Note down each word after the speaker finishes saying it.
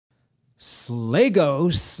Sligo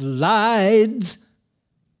slides.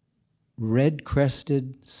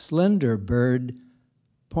 Red-crested, slender bird,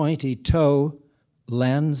 pointy toe,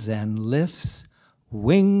 lands and lifts,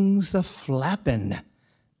 wings a-flappin'.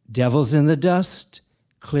 Devils in the dust,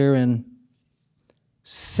 clearin'.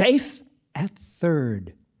 Safe at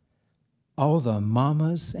third. All the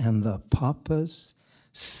mamas and the papas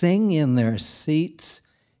sing in their seats,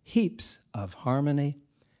 heaps of harmony,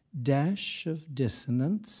 dash of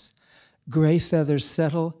dissonance. Gray feathers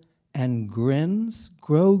settle and grins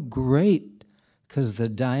grow great, 'cause the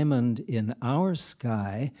diamond in our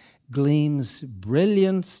sky gleams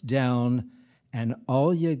brilliance down, and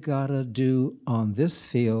all you gotta do on this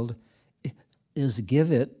field is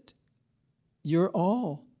give it your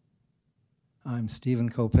all. I'm Stephen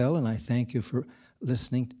Kopel, and I thank you for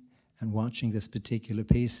listening and watching this particular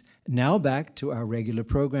piece. Now back to our regular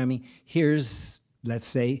programming. Here's, let's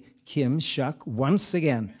say, Kim Shuck once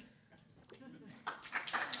again.